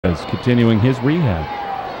is continuing his rehab.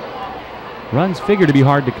 Runs figure to be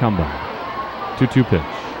hard to come by. 2-2 pitch.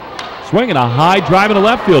 Swinging a high drive into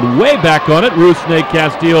left field. Way back on it. Rusney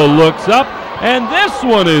Castillo looks up, and this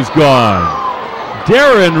one is gone.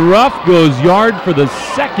 Darin Ruff goes yard for the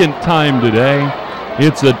second time today.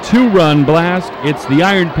 It's a 2-run blast. It's the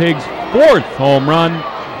IronPigs' 4th home run,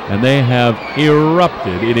 and they have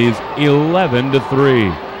erupted. It is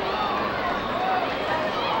 11-3.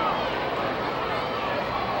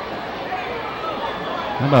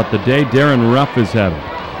 How about the day Darin Ruff is having?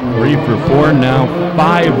 3 for 4, now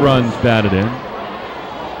 5 runs batted in.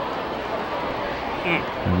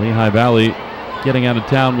 And Lehigh Valley getting out of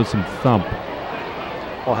town with some thump.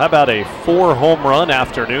 Well, how about a 4-home run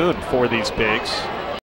afternoon for these Pigs?